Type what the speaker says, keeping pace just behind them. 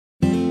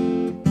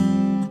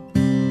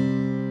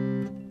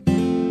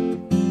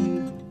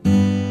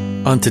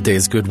On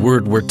today's Good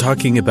Word, we're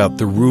talking about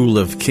the rule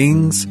of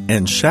kings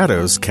and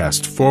shadows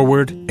cast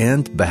forward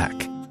and back.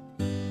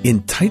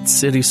 In tight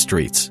city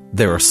streets,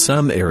 there are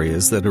some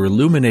areas that are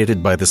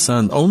illuminated by the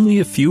sun only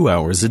a few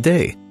hours a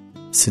day,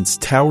 since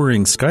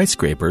towering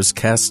skyscrapers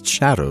cast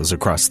shadows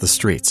across the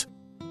streets.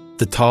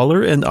 The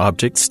taller an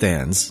object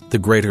stands, the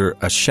greater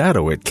a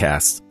shadow it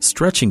casts,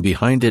 stretching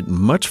behind it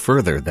much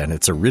further than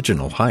its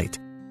original height.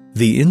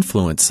 The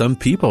influence some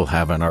people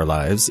have on our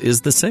lives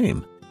is the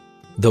same.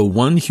 Though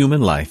one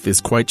human life is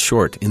quite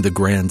short in the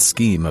grand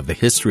scheme of the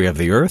history of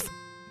the earth,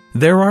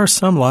 there are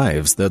some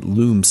lives that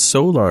loom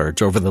so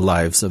large over the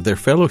lives of their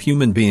fellow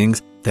human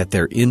beings that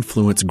their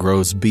influence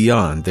grows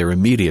beyond their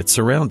immediate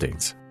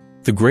surroundings.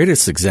 The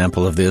greatest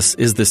example of this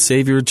is the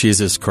Savior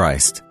Jesus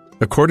Christ.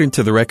 According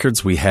to the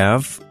records we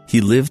have, he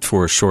lived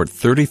for a short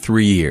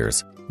 33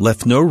 years,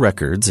 left no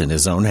records in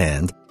his own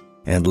hand,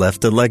 and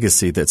left a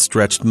legacy that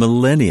stretched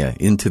millennia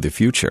into the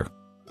future,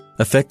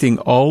 affecting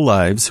all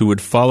lives who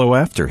would follow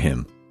after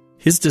him.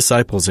 His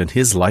disciples in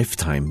his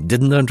lifetime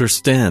didn't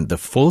understand the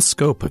full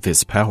scope of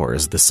his power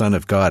as the Son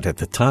of God at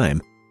the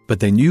time, but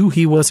they knew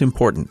he was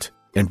important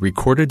and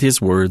recorded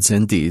his words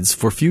and deeds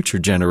for future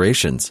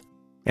generations.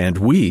 And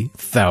we,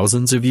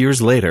 thousands of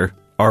years later,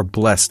 are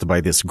blessed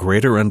by this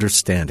greater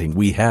understanding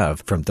we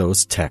have from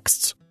those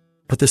texts.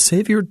 But the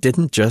Savior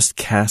didn't just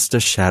cast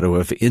a shadow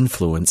of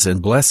influence and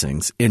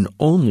blessings in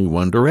only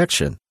one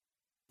direction.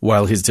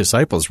 While his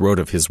disciples wrote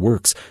of his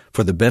works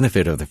for the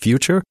benefit of the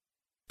future,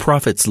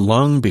 prophets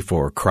long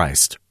before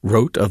Christ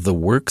wrote of the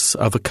works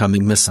of a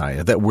coming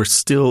Messiah that were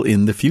still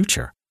in the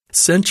future.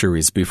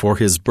 Centuries before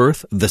his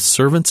birth, the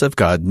servants of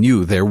God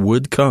knew there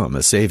would come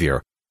a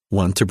Savior,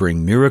 one to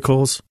bring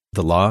miracles,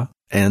 the law,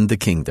 and the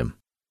kingdom.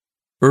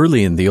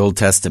 Early in the Old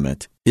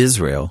Testament,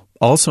 Israel,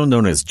 also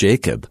known as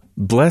Jacob,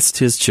 blessed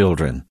his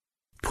children,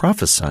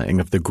 prophesying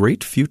of the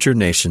great future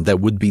nation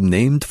that would be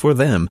named for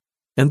them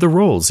and the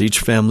roles each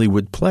family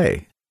would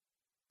play.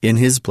 In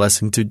his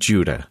blessing to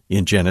Judah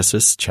in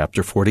Genesis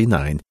chapter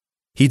 49,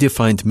 he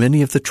defined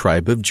many of the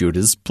tribe of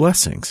Judah's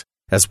blessings,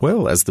 as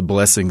well as the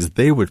blessings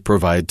they would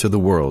provide to the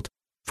world,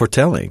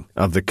 foretelling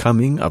of the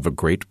coming of a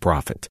great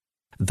prophet.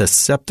 The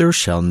sceptre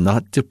shall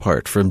not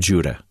depart from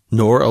Judah,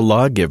 nor a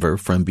lawgiver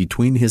from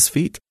between his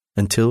feet,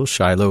 until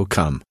Shiloh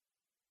come.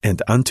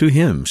 And unto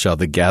him shall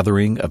the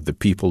gathering of the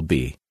people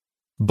be,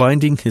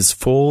 binding his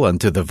foal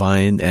unto the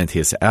vine, and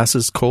his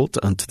ass's colt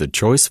unto the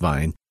choice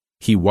vine.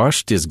 He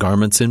washed his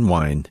garments in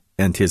wine,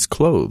 and his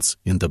clothes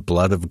in the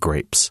blood of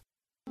grapes.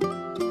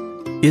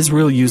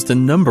 Israel used a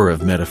number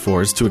of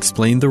metaphors to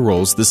explain the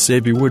roles the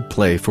Savior would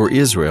play for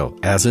Israel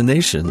as a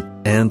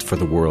nation and for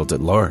the world at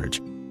large.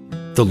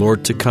 The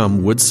Lord to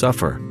come would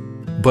suffer,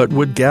 but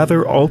would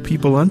gather all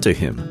people unto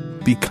him,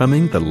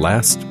 becoming the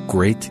last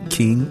great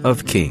King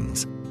of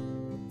kings.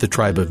 The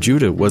tribe of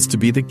Judah was to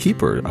be the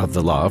keeper of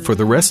the law for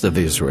the rest of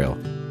Israel,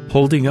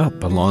 holding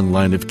up a long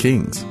line of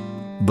kings.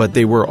 But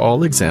they were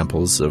all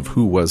examples of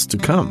who was to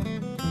come,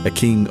 a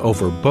king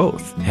over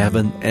both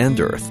heaven and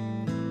earth.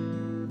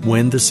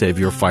 When the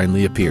Savior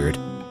finally appeared,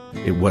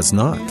 it was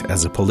not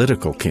as a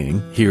political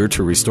king, here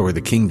to restore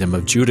the kingdom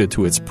of Judah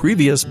to its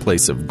previous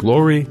place of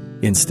glory.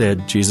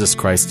 Instead, Jesus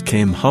Christ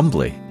came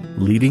humbly,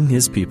 leading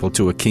his people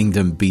to a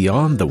kingdom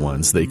beyond the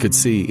ones they could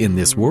see in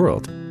this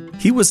world.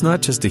 He was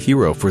not just a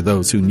hero for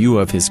those who knew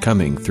of his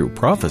coming through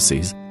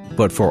prophecies,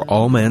 but for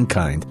all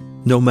mankind,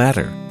 no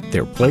matter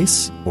their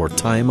place or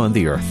time on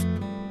the earth.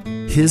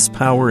 His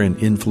power and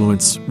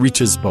influence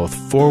reaches both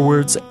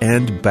forwards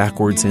and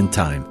backwards in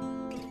time,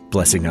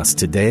 blessing us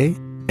today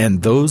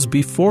and those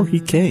before he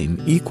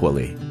came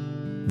equally.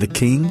 The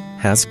King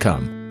has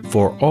come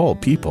for all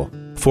people,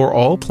 for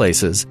all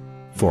places,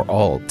 for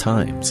all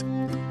times.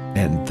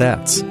 And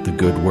that's the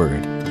good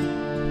word.